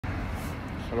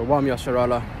Shalom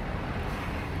Yasharallah.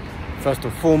 First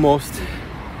and foremost,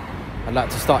 I'd like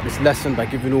to start this lesson by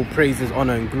giving all praises,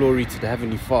 honor and glory to the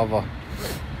Heavenly Father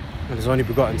and His only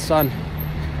begotten Son,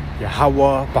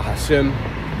 Yahweh Bahashem,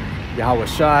 Yahweh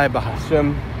Shai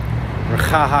Bahashem,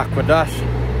 Rechaha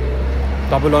Kwadash.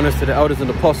 Double honors to the elders and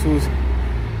apostles,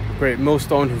 the great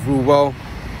millstone who rule well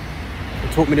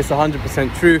and taught me this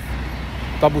 100% truth.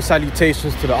 Double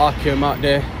salutations to the Archeum out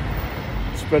there,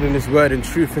 spreading this word in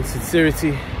truth and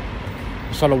sincerity.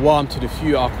 Shalom to the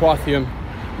few Aquathium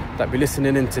that be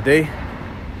listening in today.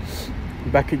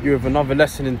 I'm back at you with another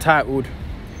lesson entitled,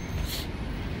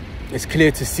 It's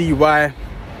Clear to See Why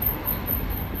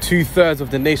 2/3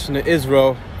 of the nation of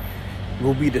Israel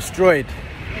will be destroyed.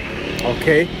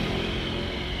 Okay?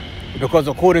 Because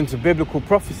according to biblical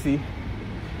prophecy,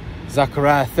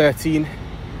 Zechariah 13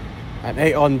 and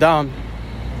 8 on down,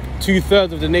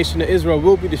 2/3 of the nation of Israel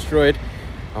will be destroyed,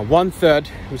 and 1/3,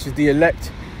 which is the elect,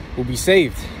 will be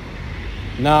saved.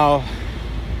 Now,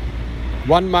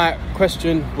 one might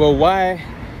question, well, why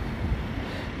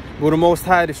will the Most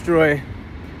High destroy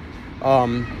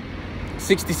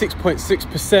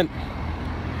 66.6%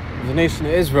 of the nation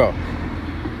of Israel?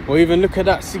 Well, even look at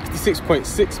that,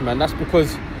 66.6, man. That's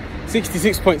because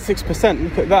 66.6%,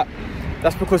 look at that.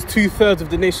 That's because 2/3 of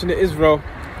the nation of Israel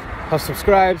have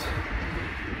subscribed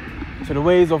to the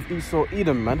ways of Esau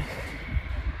Edom, man.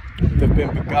 They've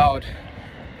been beguiled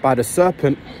by the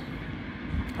serpent,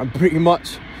 and pretty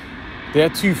much they're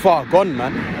too far gone,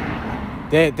 man.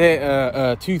 They're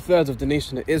 2/3 of the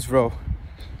nation of Israel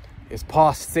is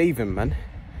past saving, man.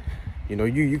 You know,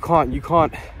 you can't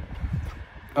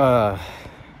at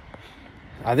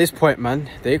this point, man,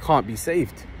 they can't be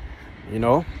saved. You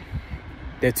know,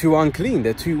 they're too unclean,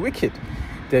 they're too wicked,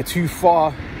 they're too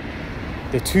far,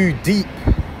 they're too deep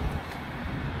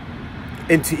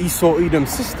into Esau Edom's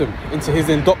system, into his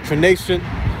indoctrination,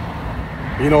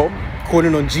 you know,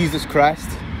 calling on Jesus Christ,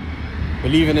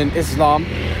 believing in Islam,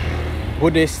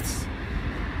 Buddhists,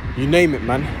 you name it,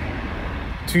 man.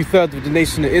 2/3 of the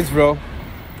nation of Israel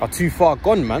are too far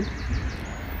gone, man.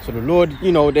 So the Lord,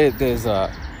 you know, there's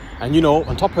and you know,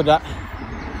 on top of that,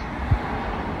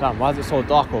 damn, why is it so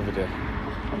dark over there?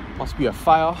 Must be a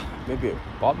fire, maybe a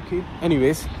barbecue.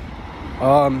 Anyways,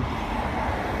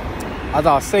 as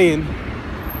I was saying,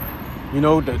 you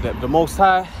know, the Most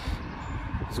High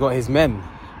has got his men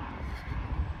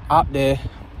out there,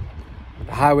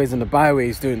 the highways and the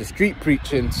byways, doing the street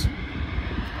preachings.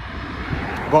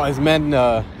 Got his men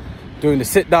doing the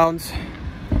sit-downs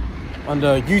on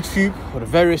the YouTube or the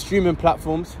various streaming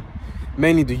platforms,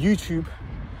 mainly the YouTube.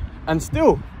 And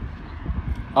still,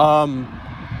 our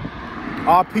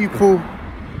people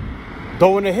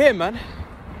don't want to hear, man.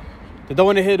 They don't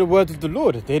want to hear the words of the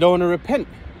Lord. They don't want to repent.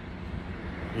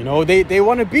 You know, they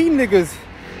want to be niggas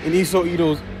in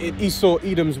Esau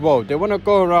Edom's world. They want to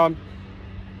go around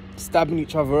stabbing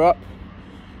each other up.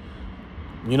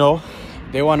 You know,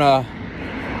 they want to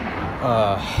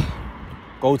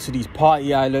go to these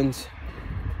party islands.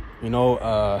 You know,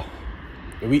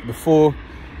 the week before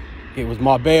it was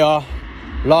Marbella.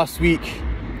 Last week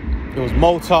it was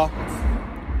Malta.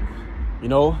 You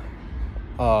know,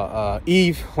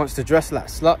 Eve wants to dress like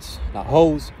sluts, like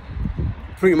hoes.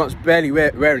 Pretty much barely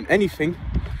wearing anything,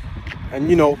 and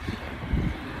you know,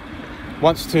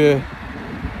 wants to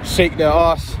shake their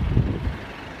ass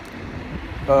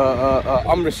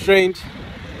unrestrained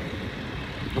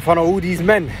in front of all these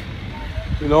men.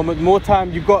 You know, more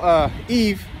time you got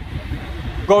Eve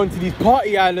going to these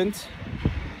party islands,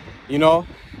 you know,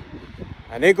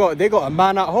 and they got a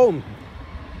man at home.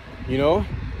 You know,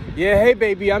 yeah, hey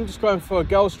baby, I'm just going for a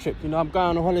girls trip. You know, I'm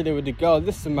going on holiday with the girls.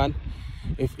 Listen, man.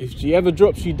 If she ever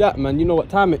drops you that, man, you know what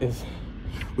time it is.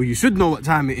 Well, you should know what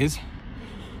time it is.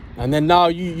 And then now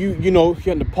you know,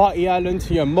 you're on the party island,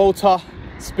 you're in Malta,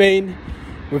 Spain,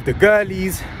 with the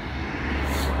girlies.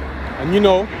 And you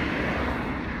know,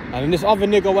 and then this other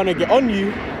nigga wanna get on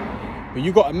you, but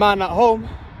you got a man at home.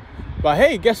 But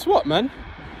hey, guess what, man?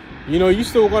 You know, you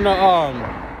still gonna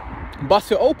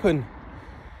bust it open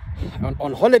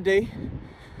on holiday.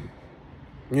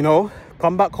 You know,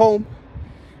 come back home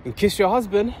and kiss your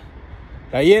husband,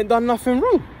 that he ain't done nothing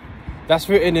wrong. That's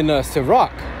written in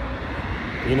Sirach.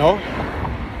 You know,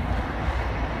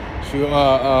 she'll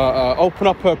open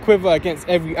up her quiver against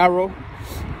every arrow,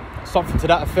 something to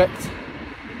that effect.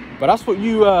 But that's what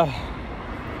you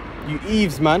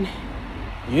Eves, man,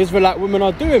 you Israelite women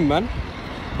are doing, man.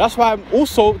 That's why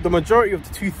also the majority of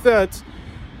the 2/3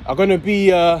 are going to be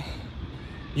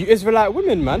you Israelite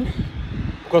women, man.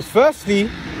 Because firstly,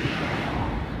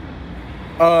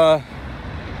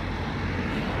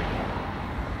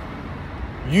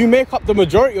 you make up the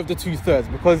majority of the 2/3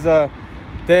 because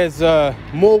there's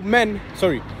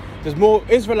more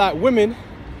Israelite women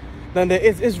than there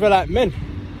is Israelite men,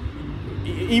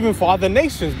 even for other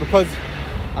nations, because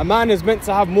a man is meant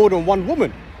to have more than one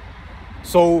woman.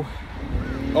 So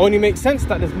it only makes sense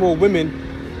that there's more women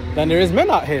than there is men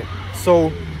out here.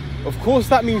 So of course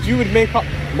that means you would make up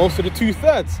most of the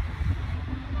 2/3.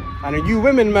 And you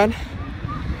women, man,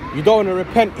 you don't want to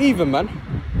repent either, man.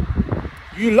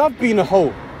 You love being a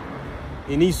hoe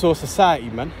in Esau society,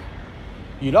 man.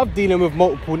 You love dealing with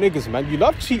multiple niggas, man. You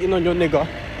love cheating on your nigga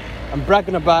and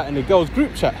bragging about it in the girls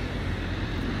group chat.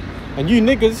 And you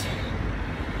niggas,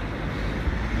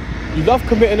 you love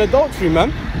committing adultery,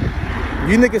 man.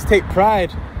 You niggas take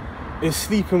pride in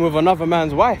sleeping with another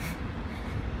man's wife.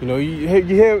 You know, you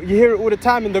hear it all the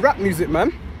time in the rap music,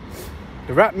 man.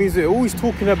 The rap music always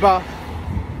talking about,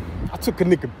 I took a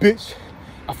nigga, bitch.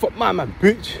 I fucked my man,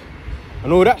 bitch.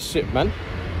 And all that shit, man.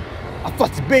 I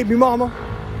fucked his baby mama.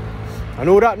 And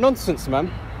all that nonsense,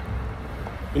 man.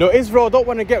 You know, Israel don't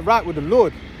want to get right with the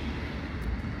Lord.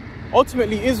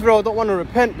 Ultimately, Israel don't want to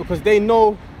repent because they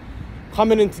know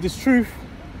coming into this truth,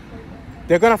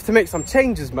 they're going to have to make some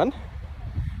changes, man.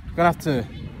 They're going to have to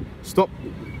stop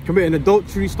committing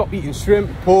adultery, stop eating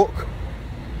shrimp, pork,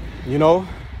 you know,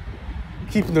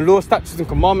 keeping the law, statutes and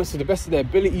commandments to the best of their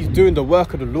abilities, doing the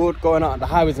work of the Lord, going out on the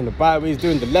highways and the byways,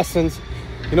 doing the lessons.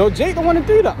 You know, Jake don't want to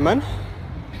do that, man.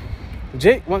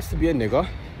 Jake wants to be a nigga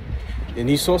in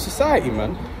Esau society,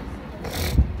 man.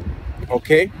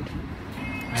 Okay?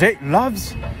 Jake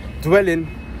loves dwelling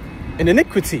in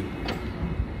iniquity.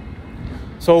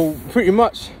 So pretty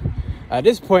much at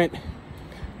this point,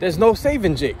 there's no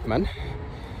saving Jake, man.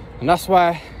 And that's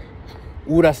why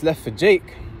all that's left for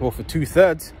Jake, or for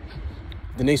 2/3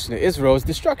 the nation of Israel, is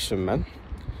destruction, man.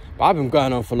 But I've been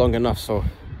going on for long enough, so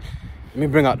let me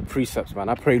bring out the precepts, man.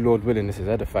 I pray, Lord willing, this is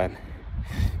edifying.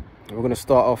 We're going to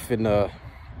start off in well,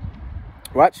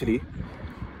 actually,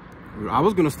 I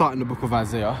was going to start in the book of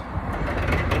Isaiah,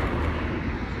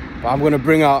 but I'm going to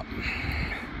bring out,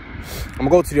 I'm going to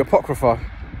go to the Apocrypha.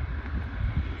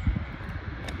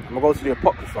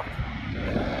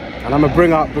 And I'm going to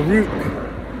bring out Baruch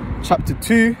chapter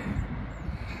 2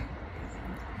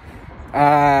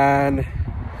 and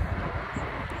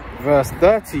verse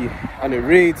 30, and it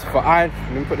reads, let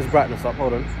me put this brightness up,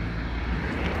 hold on.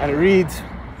 And it reads,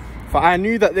 "For I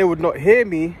knew that they would not hear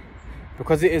me,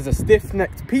 because it is a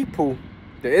stiff-necked people,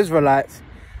 the Israelites,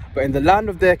 but in the land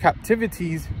of their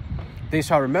captivities they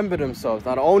shall remember themselves."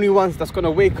 Now the only ones that's going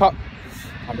to wake up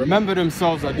and remember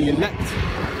themselves are the elect,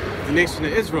 the nation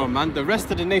of Israel, man. The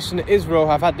rest of the nation of Israel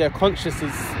have had their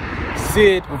consciences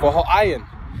seared with a hot iron,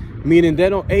 meaning they're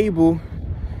not able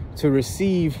to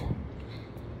receive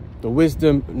the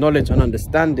wisdom, knowledge and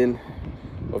understanding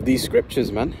of these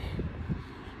scriptures, man.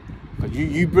 But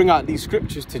you bring out these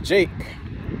scriptures to Jake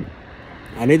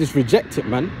and they just reject it,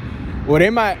 man. Well, they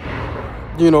might,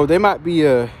 you know, they might be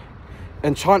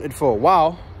enchanted for a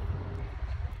while,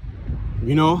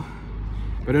 you know,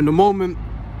 but in the moment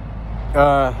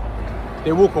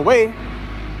they walk away,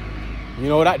 you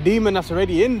know, that demon that's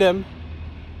already in them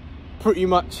pretty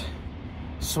much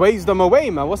sways them away,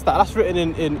 man. What's that? That's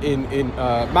written in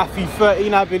Matthew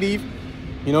 13, I believe.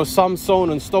 You know, some sown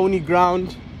on stony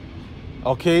ground,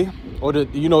 okay? Or the,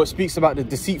 you know, it speaks about the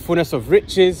deceitfulness of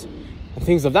riches and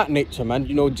things of that nature, man.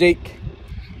 You know, Jake,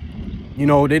 you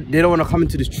know, they don't want to come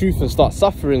into this truth and start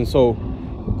suffering, so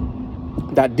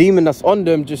that demon that's on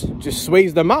them just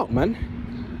sways them out, man.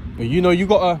 But you know, you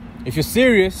gotta, if you're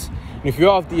serious, and if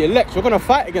you're of the elect, you're gonna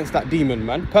fight against that demon,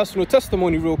 man. Personal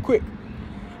testimony real quick.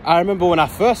 I remember when I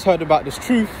first heard about this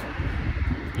truth,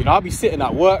 you know, I'll be sitting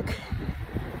at work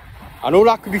and all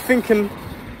I could be thinking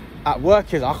at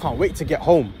work is, I can't wait to get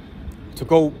home to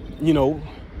go, you know,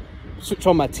 switch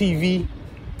on my TV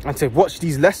and to watch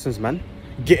these lessons, man.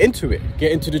 Get into it,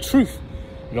 get into the truth,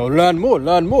 you know, learn more.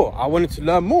 I wanted to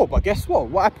learn more, but guess what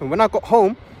happened when I got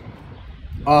home?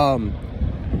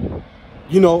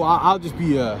 You know, I'll just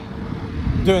be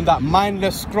doing that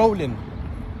mindless scrolling.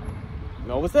 You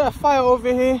know, was there a fire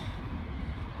over here?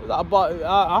 Was that about,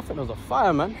 I think there was a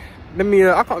fire, man. Let me,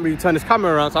 I can't really turn this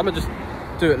camera around, so I'm gonna just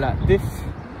do it like this.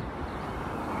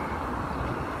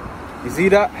 You see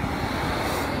that?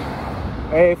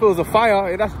 Hey, if it was a fire,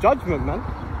 hey, that's judgment, man.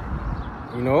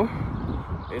 You know,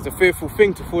 it's a fearful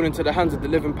thing to fall into the hands of the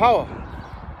living power.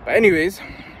 But anyways,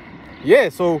 yeah,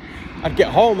 so I'd get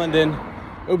home and then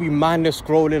it'll be mindless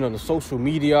scrolling on the social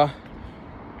media,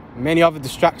 many other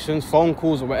distractions, phone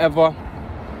calls or whatever.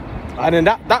 And then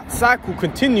that cycle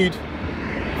continued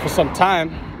for some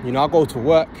time. You know, I go to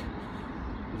work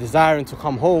desiring to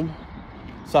come home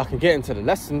so I can get into the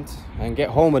lessons and get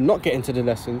home and not get into the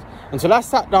lessons. Until I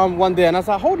sat down one day and I was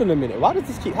like, hold on a minute, why does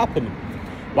this keep happening?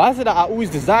 Why is it that I always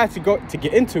desire to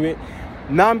get into it?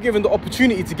 Now I'm given the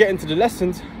opportunity to get into the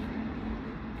lessons,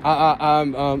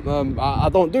 I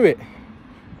don't do it.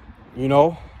 You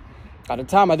know, at the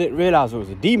time I didn't realize it was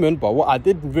a demon, but what I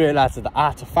did realize is that I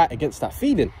had to fight against that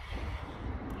feeling.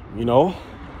 You know,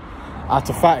 I had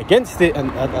to fight against it and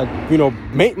you know,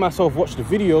 make myself watch the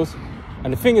videos.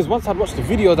 And the thing is, once I'd watch the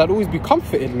videos, I'd always be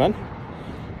comforted, man.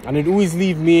 And it'd always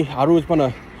leave me, I'd always want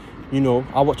to, you know,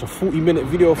 I watch a 40-minute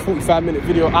video, 45-minute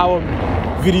video, hour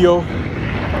video.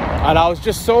 And I was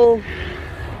just so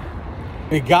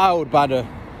beguiled by the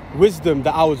wisdom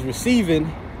that I was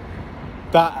receiving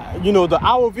that, you know, the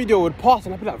hour video would pass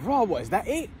and I'd be like, bro, what, is that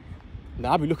it? And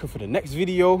then I'd be looking for the next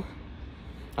video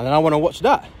and then I want to watch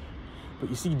that.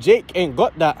 But you see, Jake ain't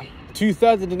got that.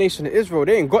 2/3 of the nation of Israel,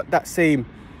 they ain't got that same,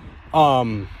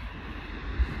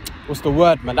 what's the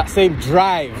word, man? That same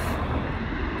drive,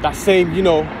 that same, you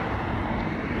know,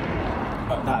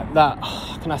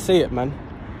 how can I say it, man?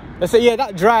 Let's say, yeah,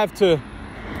 that drive to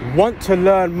want to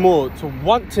learn more, to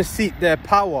want to seek their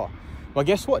power. But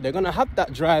guess what? They're going to have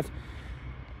that drive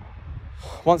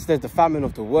once there's the famine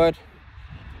of the word.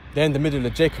 They're in the middle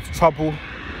of Jacob's trouble.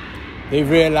 They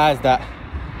realize that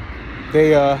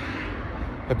they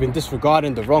have been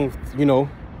disregarding the wrong, you know,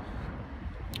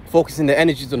 focusing their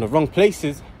energies on the wrong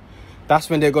places. That's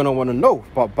when they're going to want to know.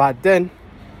 But by then,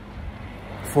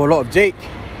 for a lot of Jake,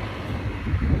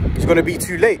 it's going to be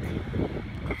too late.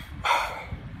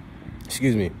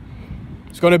 Excuse me.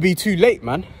 It's going to be too late,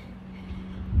 man.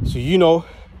 So, you know,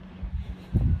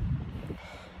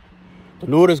 the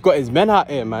Lord has got his men out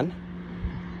here, man,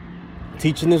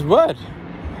 teaching his word.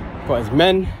 Got his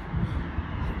men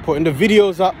putting the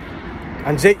videos up,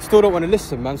 and Jake still don't want to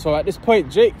listen, man. So at this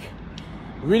point, Jake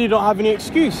really don't have any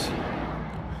excuse.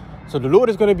 So the Lord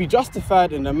is going to be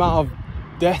justified in the amount of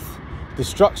death,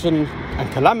 destruction,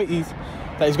 and calamities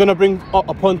that he's going to bring up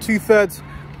upon 2/3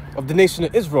 of the nation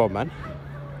of Israel, man.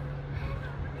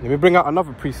 Let me bring out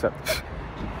another precept.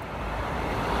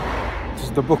 This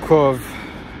is the book of...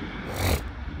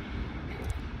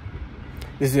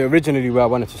 This is originally where I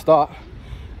wanted to start.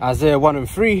 Isaiah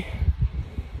 1:3.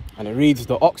 And it reads,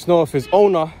 the ox knoweth his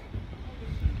owner,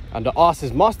 and the ass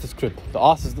his master's crib. The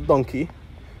ass is the donkey.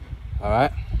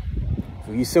 Alright?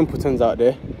 For you simpletons out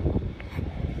there.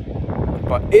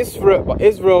 But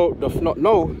Israel doth not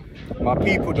know, my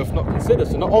people doth not consider.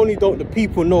 So not only don't the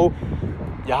people know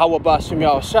Yahweh Ba'ashem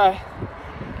Yahushai,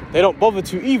 they don't bother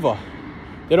to either.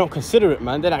 They don't consider it,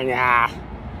 man. They're like, nah,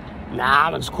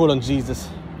 I'm just call on Jesus.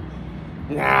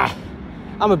 Nah,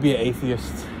 I'm gonna be an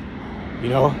atheist. You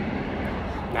know?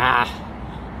 Nah,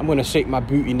 I'm gonna shake my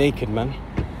booty naked, man,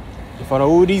 in front of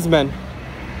all these men.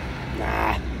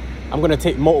 Nah, I'm gonna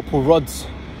take multiple rods.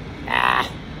 Nah,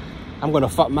 I'm gonna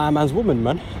fuck my man's woman,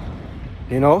 man.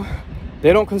 You know?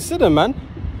 They don't consider, man.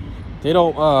 They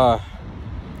don't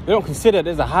consider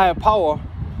there's a higher power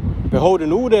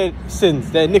beholding all their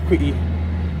sins, their iniquity.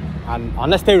 And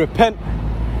unless they repent,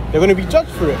 they're going to be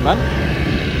judged for it, man.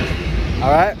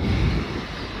 Alright?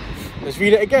 Let's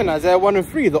read it again. Isaiah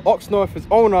 1:3. The ox knoweth his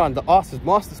owner, and the ass his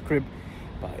master's crib.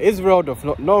 But Israel doth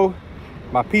not know,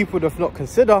 my people doth not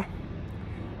consider.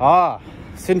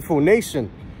 Sinful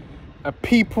nation. A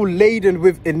people laden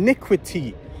with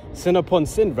iniquity. Sin upon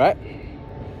sin, right?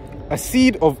 A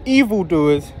seed of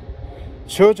evildoers.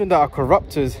 Children that are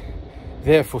corrupters.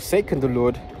 They have forsaken the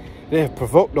Lord. They have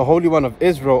provoked the Holy One of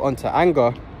Israel unto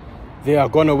anger. They are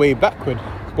gone away backward.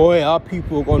 Boy, our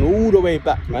people are gone all the way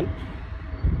back, man.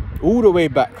 All the way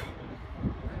back.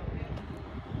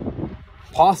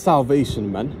 Past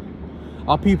salvation, man.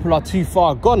 Our people are too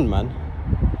far gone, man.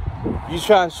 You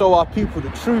try and show our people the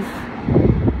truth.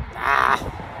 Nah.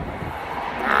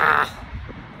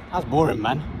 That's boring,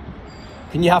 man.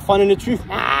 Can you have fun in the truth?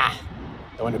 Nah.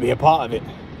 Don't want to be a part of it.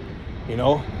 You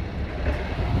know?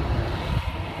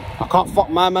 I can't fuck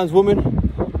my man's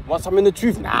woman once I'm in the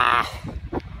truth. Nah,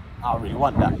 I don't really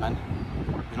want that, man.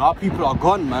 You know, our people are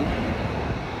gone, man.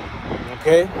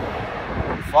 Okay?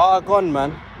 Far gone,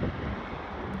 man.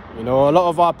 You know, a lot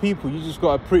of our people, you just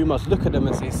got to pretty much look at them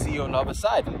and say, see you on the other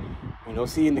side. You know,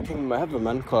 see you in the kingdom of heaven,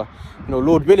 man. Because, you know,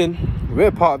 Lord willing,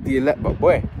 we're part of the elect, but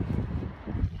boy,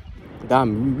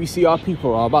 damn, we see our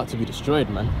people are about to be destroyed,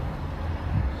 man.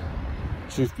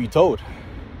 Truth be told.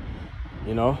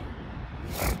 You know?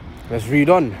 Let's read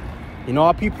on. You know,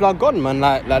 our people are gone, man.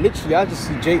 Like literally, I just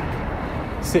see Jake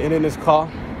sitting in his car.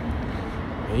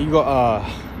 And he got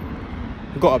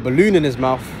a balloon in his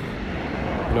mouth.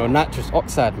 You know, nitrous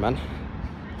oxide, man.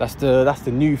 That's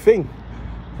the new thing.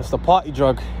 That's the party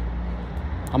drug.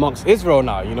 amongst Israel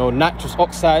now. You know, nitrous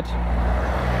oxide.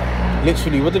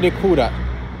 Literally, what do they call that?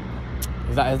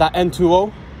 Is that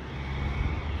N2O?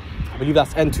 I believe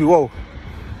that's N2O.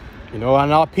 You know,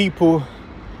 and our people,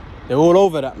 they're all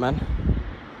over that, man.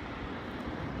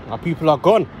 Our people are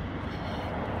gone.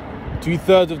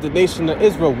 2/3 of the nation of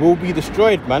Israel will be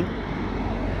destroyed, man.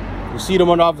 We'll see them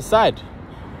on the other side.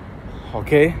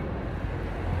 Okay?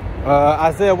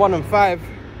 Isaiah 1 and 5.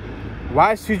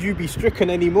 Why should you be stricken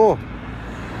anymore?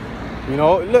 You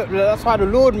know, look, that's why the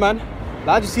Lord, man.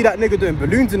 I just see that nigga doing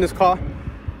balloons in his car.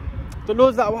 The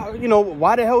Lord's like, you know,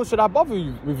 why the hell should I bother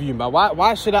with you, man?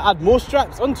 Why should I add more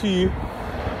straps onto you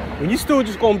when you still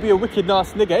just gonna be a wicked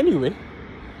ass nigga anyway?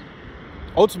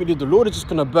 Ultimately, the Lord is just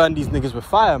gonna burn these niggas with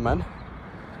fire, man,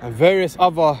 and various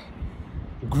other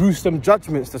gruesome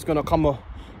judgments that's gonna come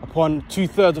upon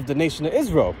 2/3 of the nation of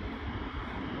Israel.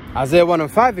 Isaiah 1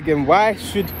 and 5 again. Why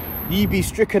should ye be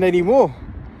stricken anymore?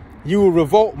 You will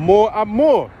revolt more and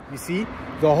more. You see,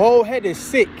 the whole head is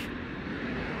sick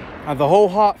and the whole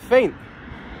heart faint.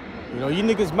 You know, you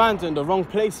niggas' minds are in the wrong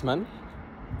place, man.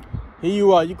 Here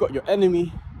you are, you got your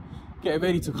enemy getting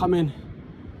ready to come in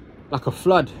like a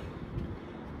flood,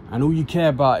 and all you care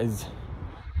about is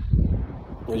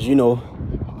you know,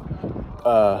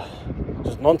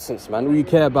 just nonsense, man. All you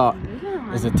care about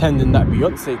is attending that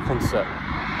Beyonce concert.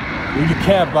 All you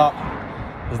care about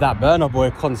is that Burna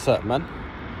Boy concert, man.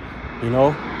 You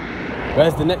know,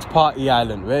 where's the next party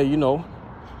island? Where, you know,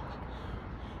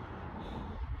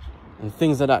 and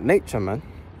things of that nature, man.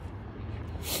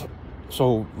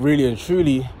 So really and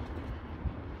truly,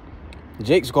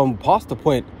 Jake's gone past the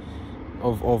point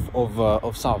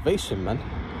of salvation, man.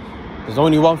 There's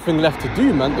only one thing left to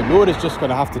do, man. The Lord is just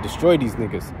gonna have to destroy these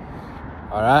niggas.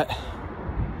 All right.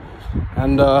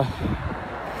 And let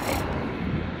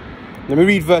me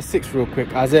read verse 6 real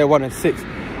quick. Isaiah 1 and 6.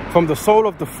 From the sole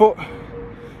of the foot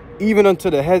even unto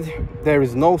the head, there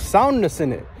is no soundness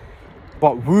in it,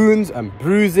 but wounds and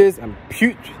bruises and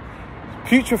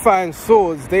putrefying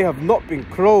sores. They have not been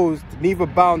closed, neither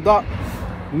bound up,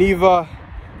 neither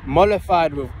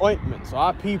mollified with ointment. So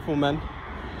our people, man,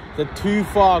 they're too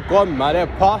far gone, man. They're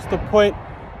past the point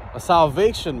of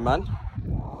salvation, man,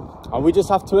 and we just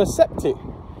have to accept it.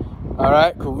 All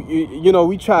right, you know,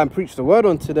 we try and preach the word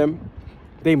unto them.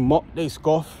 They mock, they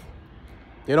scoff,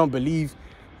 they don't believe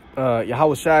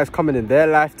Yahweh Shai is coming in their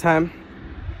lifetime.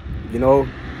 You know,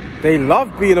 they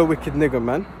love being a wicked nigga,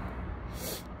 man.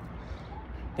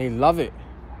 They love it.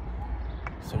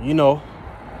 So, you know,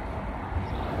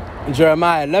 in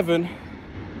Jeremiah 11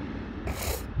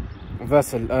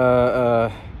 verse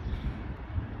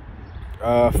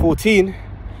 14,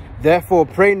 therefore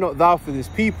pray not thou for this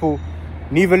people,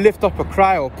 neither lift up a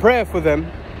cry or prayer for them,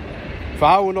 for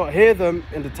I will not hear them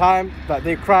in the time that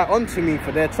they cry unto me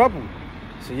for their trouble.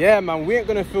 So yeah, man, we ain't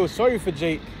gonna feel sorry for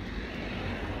Jake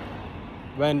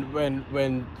when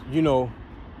you know,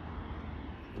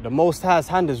 the Most High's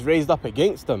hand is raised up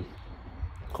against them.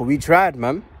 Cause we tried,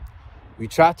 man. We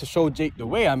tried to show Jake the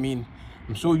way. I mean,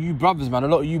 I'm sure you brothers, man, a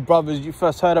lot of you brothers, you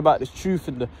first heard about this truth,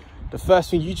 and the first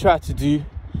thing you tried to do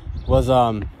was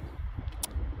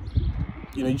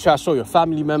you know, you try to show your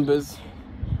family members,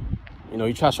 you know,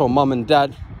 you try to show mum and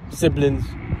dad, siblings,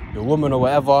 your woman or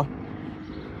whatever,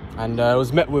 and it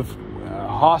was met with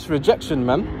harsh rejection,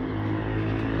 man.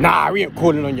 Nah, we ain't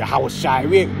calling on Yahweh Shai.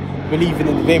 We ain't believing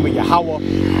in the name of Yahweh,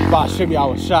 Ba'ashem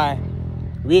Yahweh Shai.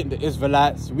 We ain't the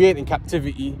Israelites. We ain't in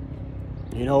captivity.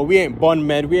 You know, we ain't bond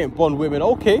men. We ain't bond women.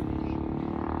 Okay,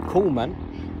 cool, man.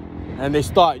 And they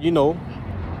start, you know,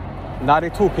 now they're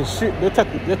talking shit.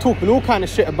 They're talking all kind of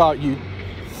shit about you,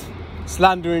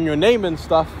 slandering your name and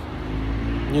stuff.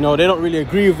 You know, they don't really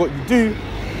agree with what you do.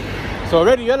 So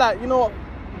already you're like, you know what?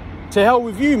 To hell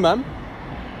with you, man.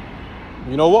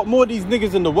 You know, what more these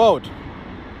niggas in the world?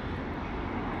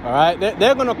 All right,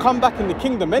 they're gonna come back in the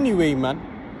kingdom anyway, man.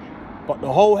 But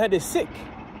the whole head is sick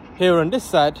here on this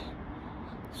side.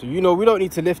 So, you know, we don't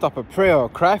need to lift up a prayer or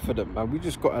cry for them, man. We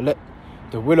just gotta let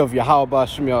the will of Yahweh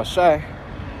Ba'ashem Yahweh Shai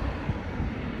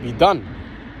be done.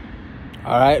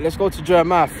 All right, let's go to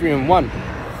Jeremiah 3 and 1.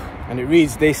 And it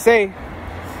reads, they say,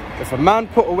 if a man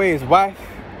put away his wife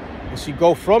and she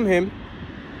go from him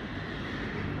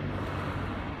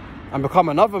and become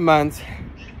another man's,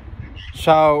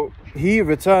 shall he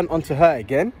return unto her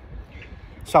again?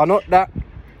 Shall not that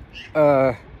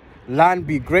land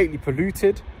be greatly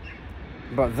polluted?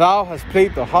 But thou hast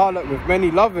played the harlot with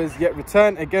many lovers, yet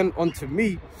return again to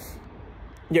me,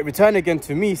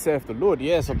 saith the Lord.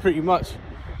 Yeah, so pretty much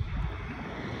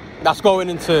that's going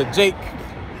into Jake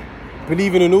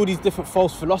believing in all these different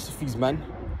false philosophies, man.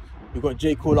 You got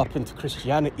Jake all up into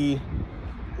Christianity,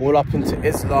 all up into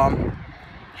Islam,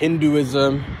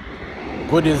 Hinduism,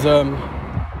 Buddhism.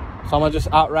 Some are just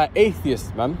outright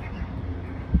atheists, man.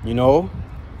 You know?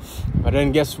 But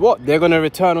then guess what? They're going to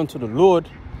return unto the Lord.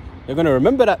 They're going to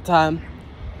remember that time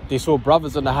they saw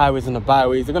brothers on the highways and the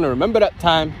byways. They're going to remember that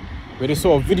time where they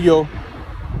saw a video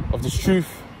of this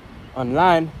truth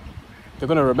online. They're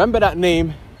going to remember that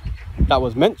name that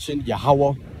was mentioned,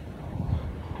 Yahweh,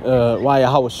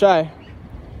 Yahweh Shai.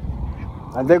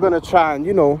 And they're going to try and,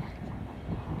 you know,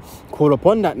 call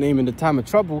upon that name in the time of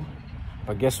trouble.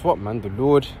 But guess what, man? The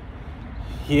Lord,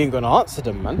 he ain't going to answer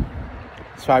them, man.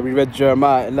 That's why we read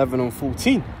Jeremiah 11 and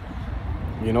 14.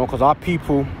 You know, because our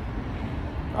people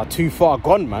are too far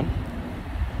gone, man.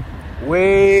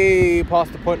 Way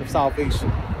past the point of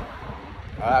salvation.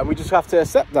 We just have to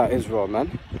accept that, Israel,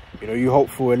 man. You know, you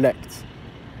hopeful elect.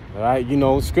 Alright, you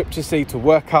know, scriptures say to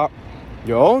work out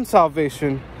your own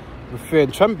salvation with fear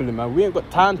and trembling, man. We ain't got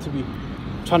time to be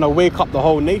trying to wake up the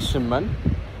whole nation, man.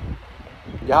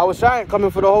 Yahweh Shai ain't coming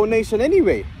for the whole nation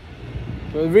anyway.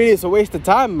 So really, it's a waste of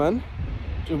time, man.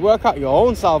 Just work out your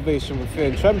own salvation with fear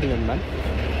and trembling, man.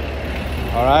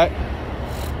 Alright?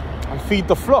 And feed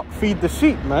the flock, feed the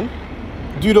sheep, man.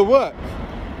 Do the work.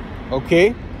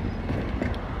 Okay?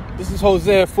 This is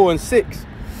Hosea 4 and 6.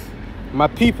 My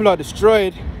people are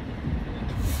destroyed.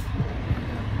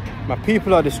 My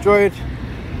people are destroyed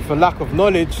for lack of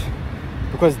knowledge.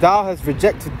 Because thou hast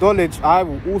rejected knowledge, I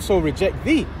will also reject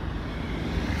thee.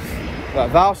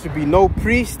 That thou should be no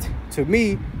priest to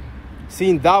me,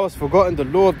 seeing thou hast forgotten the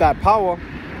law of thy power,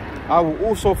 I will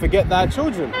also forget thy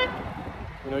children.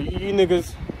 You know, you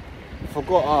niggas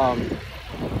forgot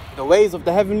the ways of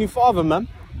the Heavenly Father, man.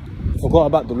 Forgot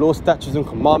about the law, statutes, and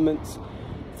commandments.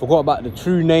 Forgot about the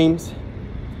true names.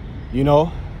 You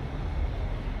know.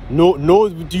 Nor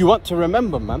do you want to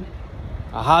remember, man.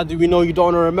 How do we know you don't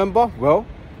want to remember? Well,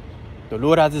 the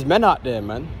Lord has his men out there,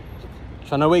 man,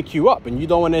 trying to wake you up, and you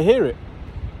don't want to hear it.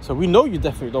 So we know you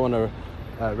definitely don't want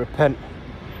to repent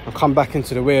and come back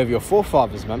into the way of your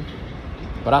forefathers, man.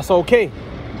 But that's okay.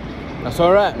 That's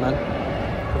all right, man.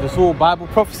 Because it's all Bible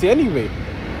prophecy anyway.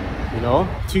 You know,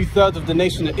 2/3 of the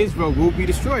nation of Israel will be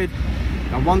destroyed,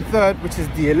 and 1/3, which is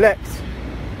the elect,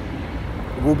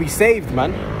 will be saved,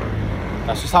 man.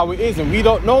 That's just how it is, and we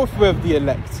don't know if we're of the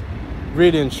elect,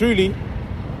 really and truly.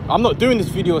 I'm not doing this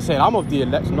video saying I'm of the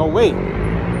elect, no way.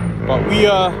 But we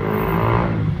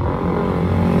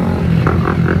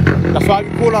that's why we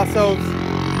call ourselves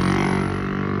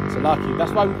Salaki.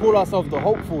 That's why we call ourselves the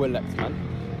hopeful elect, man.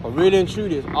 But really and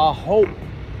truly, it's our hope.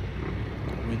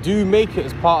 We do make it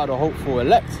as part of the hopeful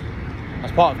elect,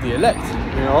 as part of the elect,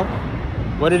 you know.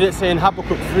 What did it say in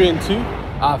Habakkuk 3 and 2?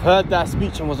 I've heard that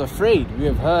speech and was afraid. We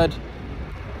have heard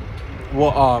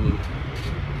what,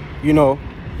 you know,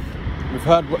 we've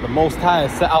heard what the Most High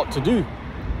has set out to do.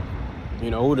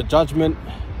 You know, all the judgment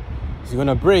he's going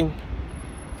to bring.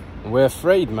 And we're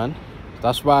afraid, man.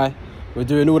 That's why we're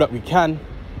doing all that we can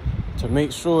to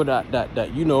make sure that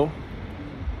you know,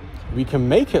 we can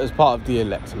make it as part of the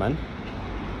elect, man.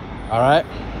 Alright?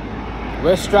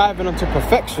 We're striving unto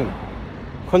perfection,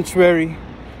 contrary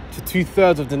to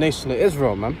 2/3 of the nation of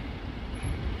Israel, man.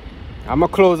 I'm going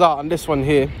to close out on this one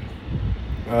here.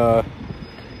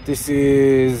 This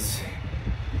is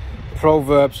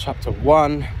Proverbs chapter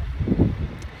 1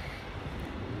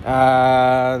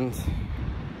 and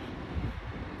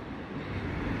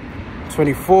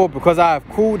 24. Because I have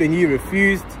called and ye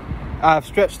refused, I have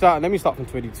stretched out. And let me start from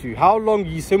 22. How long,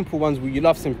 ye simple ones, will you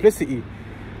love simplicity?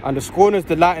 And the scorners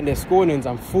delight in their scornings,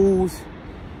 and fools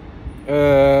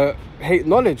hate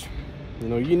knowledge. You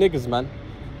know, you niggas, man,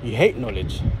 you hate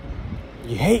knowledge.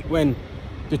 You hate when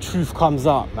the truth comes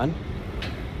out, man.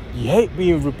 You hate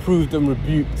being reproved and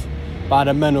rebuked by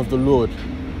the men of the Lord.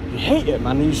 You hate it,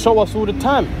 man, and you show us all the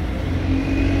time.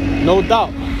 No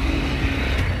doubt.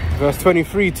 Verse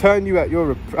 23, turn you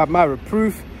at my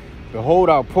reproof. Behold,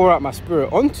 I'll pour out my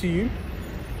spirit onto you.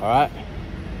 All right.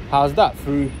 How's that?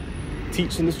 Through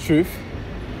teaching this truth.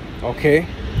 Okay.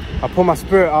 I'll pour my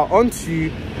spirit out onto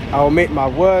you. I will make my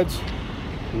words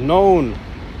known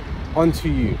unto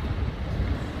you.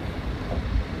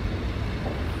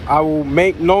 I will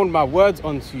make known my words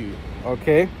unto you.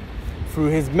 Okay. Through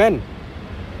his men.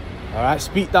 All right.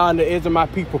 Speak thou in the ears of my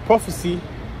people prophecy,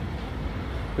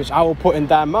 which I will put in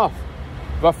thy mouth.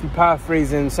 Roughly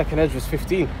paraphrasing 2nd Esdras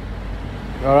 15.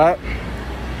 Alright.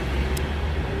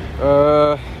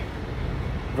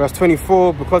 Verse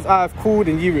 24. Because I have called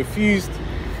and ye refused,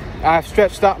 I have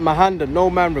stretched out my hand and no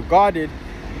man regarded.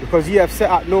 Because ye have set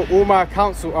out all my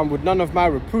counsel and with none of my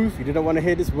reproof. You didn't want to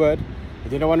hear this word. You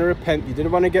didn't want to repent. You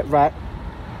didn't want to get right.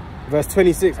 Verse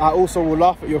 26. I also will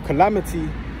laugh at your calamity.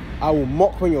 I will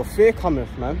mock when your fear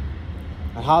cometh, man.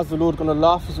 And how's the Lord gonna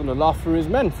laugh? He's gonna laugh through his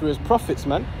men, through his prophets,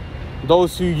 man.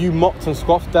 Those who you mocked and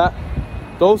scoffed at,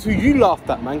 those who you laughed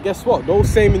at, man, guess what? Those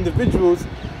same individuals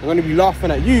are gonna be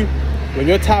laughing at you when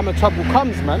your time of trouble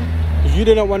comes, man. Because you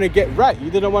didn't want to get right,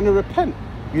 you didn't want to repent,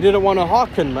 you didn't want to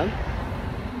hearken, man.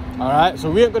 Alright, so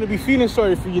we ain't gonna be feeling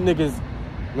sorry for you niggas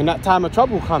when that time of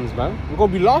trouble comes, man. We're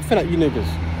gonna be laughing at you niggas.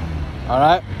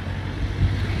 Alright?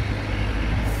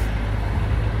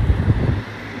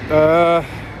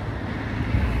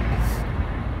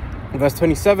 Verse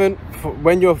 27,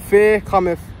 when your fear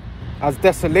cometh as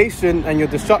desolation, and your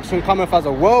destruction cometh as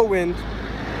a whirlwind,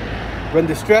 when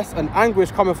distress and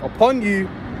anguish cometh upon you,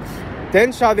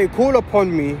 then shall they call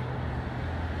upon me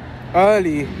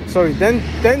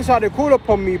then shall they call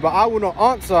upon me, but I will not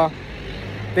answer.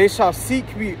 They shall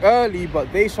seek me early,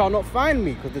 but they shall not find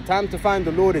me. Because the time to find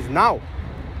the Lord is now,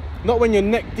 not when you're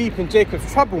neck deep in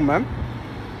Jacob's trouble, man.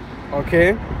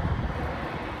 Okay.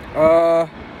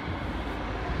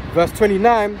 Verse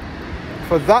 29,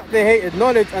 for that they hated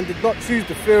knowledge and did not choose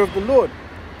the fear of the Lord.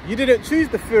 You didn't choose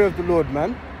the fear of the Lord,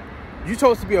 man. You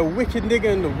chose to be a wicked nigga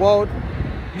in the world.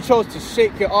 You chose to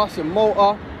shake your ass in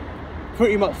Malta,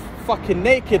 pretty much fucking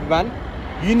naked, man.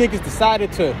 You niggas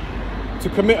decided to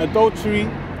commit adultery,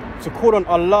 to call on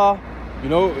Allah. You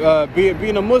know,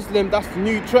 being a Muslim, that's the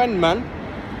new trend, man.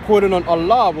 Calling on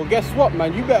Allah. Well, guess what,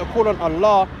 man? You better call on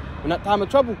Allah when that time of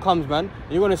trouble comes, man.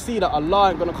 And you're going to see that Allah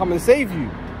ain't going to come and save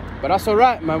you. But that's all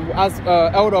right, man. As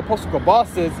Elder Apostle Gabar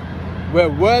says, where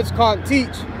words can't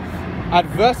teach,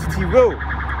 adversity will.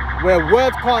 Where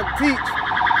words can't teach,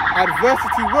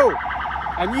 adversity will.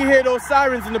 And you hear those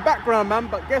sirens in the background, man.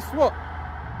 But guess what?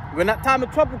 When that time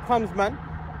of trouble comes, man,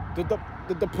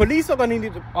 the police are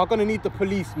gonna need the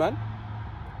police, man.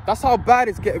 That's how bad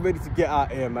it's getting ready to get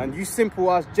out here, man. You simple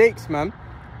ass Jakes, man.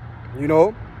 You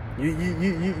know,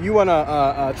 you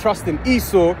wanna trust in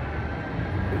Esau,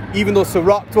 even though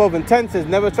Sirach 12 and 10 says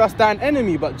never trust thine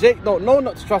enemy. But Jake don't know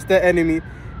not to trust their enemy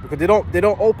because they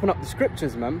don't open up the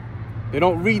scriptures, man. They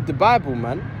don't read the Bible,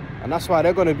 man, and that's why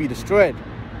they're gonna be destroyed.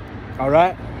 All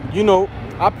right, you know,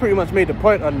 I pretty much made the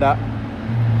point on that.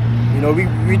 You know,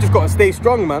 we just gotta stay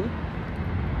strong, man.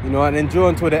 You know, and endure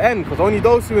until the end, because only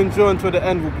those who endure until the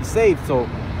end will be saved. So,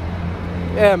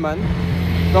 yeah, man,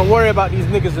 don't worry about these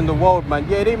niggas in the world, man.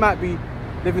 Yeah, they might be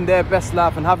living their best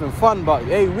life and having fun, but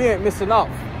hey, we ain't missing out.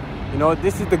 You know,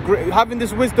 this is having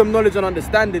this wisdom, knowledge, and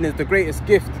understanding is the greatest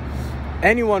gift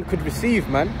anyone could receive,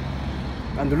 man.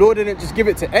 And the Lord didn't just give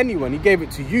it to anyone, he gave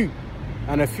it to you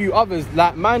and a few others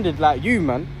like-minded like you,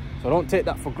 man. So don't take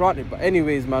that for granted. But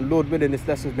anyways, man, Lord willing, this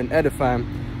lesson's been edifying.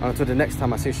 And until the next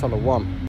time, I say shalom.